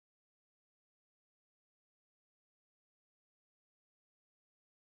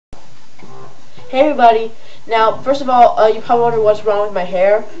Hey everybody. Now, first of all, you probably wonder what's wrong with my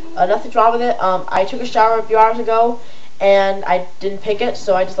hair. Nothing's wrong with it. I took a shower a few hours ago, and I didn't pick it,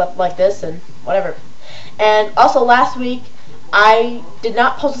 so I just left it like this, and whatever. And also, last week, I did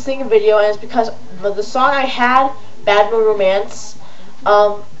not post a singing video, and it's because the song I had, Bad Mood Romance,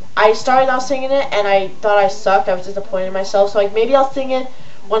 I started out singing it, and I thought I sucked. I was disappointed in myself, so like maybe I'll sing it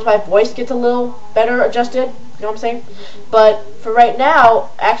once my voice gets a little better adjusted. You know what I'm saying? But for right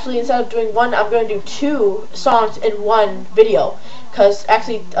now, actually, instead of doing one, I'm going to do 2 songs in one video. Because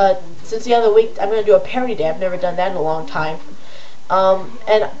actually, since the other week, I'm going to do a parody day. I've never done that in a long time.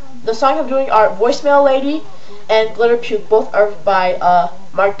 And the songs I'm doing are Voicemail Lady and Glitter Puke. Both are by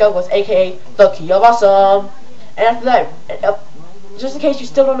Mark Douglas, aka The Key of Awesome. And after that, just in case you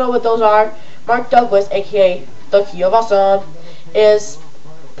still don't know what those are, Mark Douglas, aka The Key of Awesome, is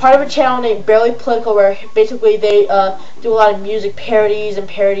part of a channel named Barelypolitical, where basically they do a lot of music parodies.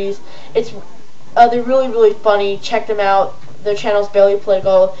 It's they're really funny. Check them out. Their channel's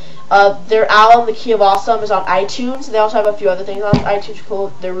Barelypolitical. Their album, The Key of Awesome, is on iTunes. They also have a few other things on iTunes.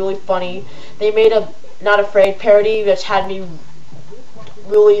 Cool. They're really funny. They made a Not Afraid parody, which had me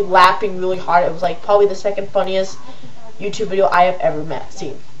really laughing really hard. It was like probably the second funniest YouTube video I have ever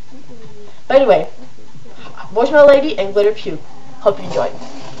seen. But anyway, Voicemail Lady and Glitter Puke. Hope you enjoy.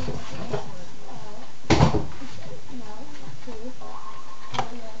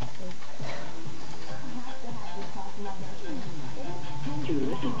 To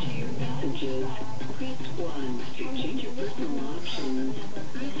listen to your messages, press 1. To change your personal options,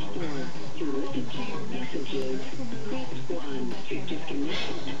 press 4. To listen to your messages, press 1. To disconnect,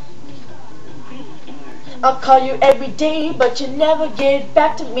 press star. I'll call you every day, but you never get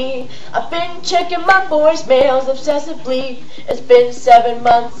back to me. I've been checking my voicemails obsessively. It's been 7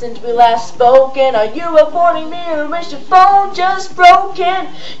 months since we last spoken. Are you avoiding me, or is your phone just broken?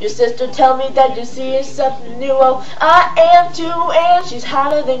 Your sister tell me that you see something new. Oh, I am too, and she's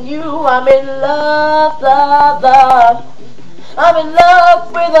hotter than you. I'm in love, love, love. I'm in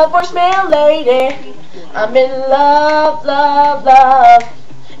love with a voicemail lady. I'm in love, love, love.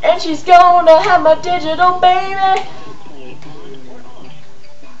 And she's gonna have my digital baby.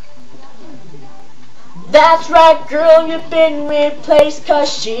 That's right, girl, you've been replaced,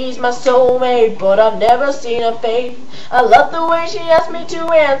 'cause she's my soulmate, but I've never seen her face. I love the way she asked me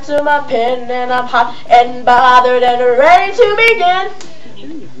to answer my pen, and I'm hot and bothered and ready to begin.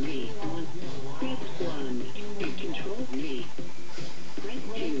 Turn the me on. Press 1. To control me. Press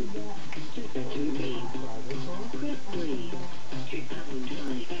 2. To set to me. Press 3. To pound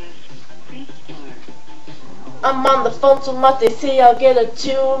my F. Press star. I'm on the phone so much they say I'll get a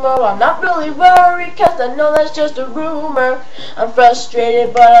tumor. I'm not really worried, 'cause I know that's just a rumor. I'm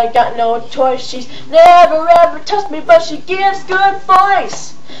frustrated, but I got no choice. She's never ever touched me, but she gives good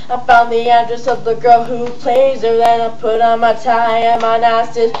voice. I found the address of the girl who plays her, then I put on my tie and my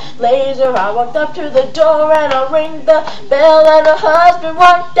nicest blazer. I walked up to the door and I rang the bell, and her husband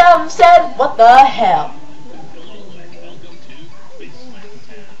walked out and said, "What the hell?"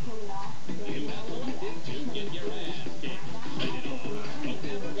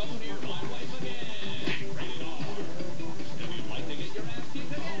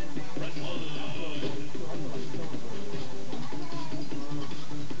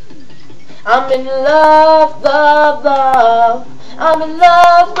 I'm in love, love, love. I'm in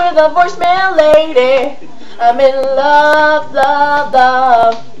love with a voicemail lady. I'm in love, love,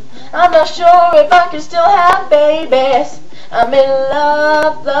 love. I'm not sure if I can still have babies. I'm in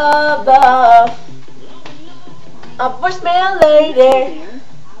love, love, love. A voicemail lady.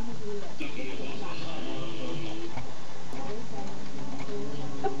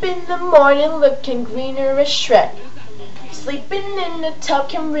 Up in the morning looking greener as Shrek. Sleeping in the tub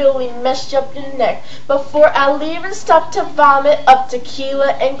can really mess up your neck. Before I leave and stop to vomit up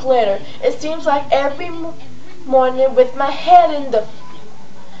tequila and glitter. It seems like every morning with my head in the...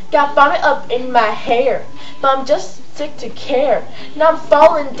 Got vomit up in my hair. But I'm just sick to care. Now I'm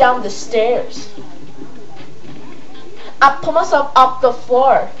falling down the stairs. I pull myself off the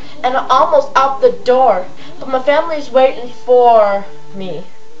floor. And I'm almost out the door. But my family's waiting for me.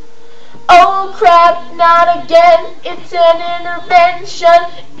 Oh crap, not again, it's an intervention.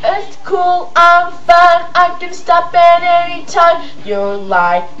 It's cool, I'm fine, I can stop at any time. You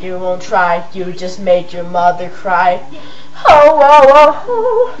lie, you won't try, you just make your mother cry. Oh, oh, oh,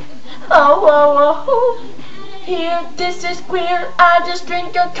 oh, oh, oh, oh. Here, this is queer, I just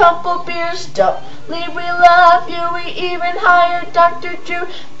drink a couple beers. Don't leave, we love you, we even hired Dr. Drew.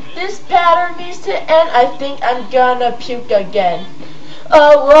 This pattern needs to end, I think I'm gonna puke again.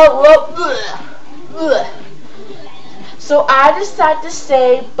 Oh, whoa, whoa, bleh, bleh. So I decide to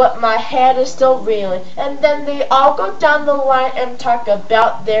stay, but my head is still reeling. And then they all go down the line and talk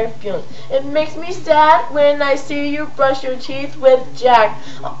about their feelings. It makes me sad when I see you brush your teeth with Jack.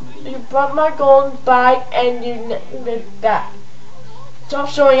 You brought my golden bike and you named it back. Stop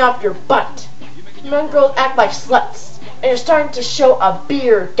showing off your butt. Men girls act like sluts, and you're starting to show a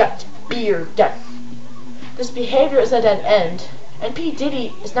beer gut. Beer gut. This behavior is a dead end, and P.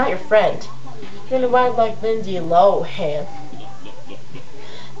 Diddy is not your friend. You're gonna ride like Lindsay Lohan.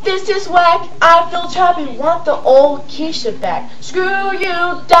 This is whack, I feel trappy, want the old Keisha back. Screw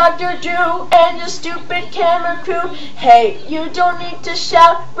you, Dr. Drew, and your stupid camera crew. Hey, you don't need to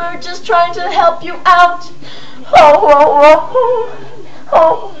shout, we're just trying to help you out.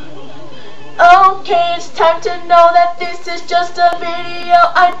 Okay, it's time to know that this is just a video.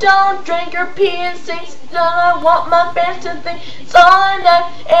 I don't drink or pee and sing, so I want my fans to think it's all I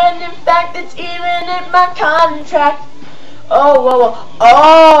have, and in fact it's even in my contract.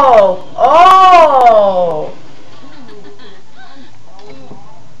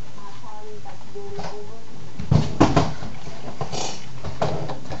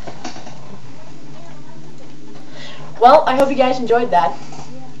 Well, I hope you guys enjoyed that.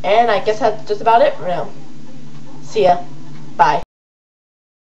 And I guess that's just about it for now. See ya. Bye.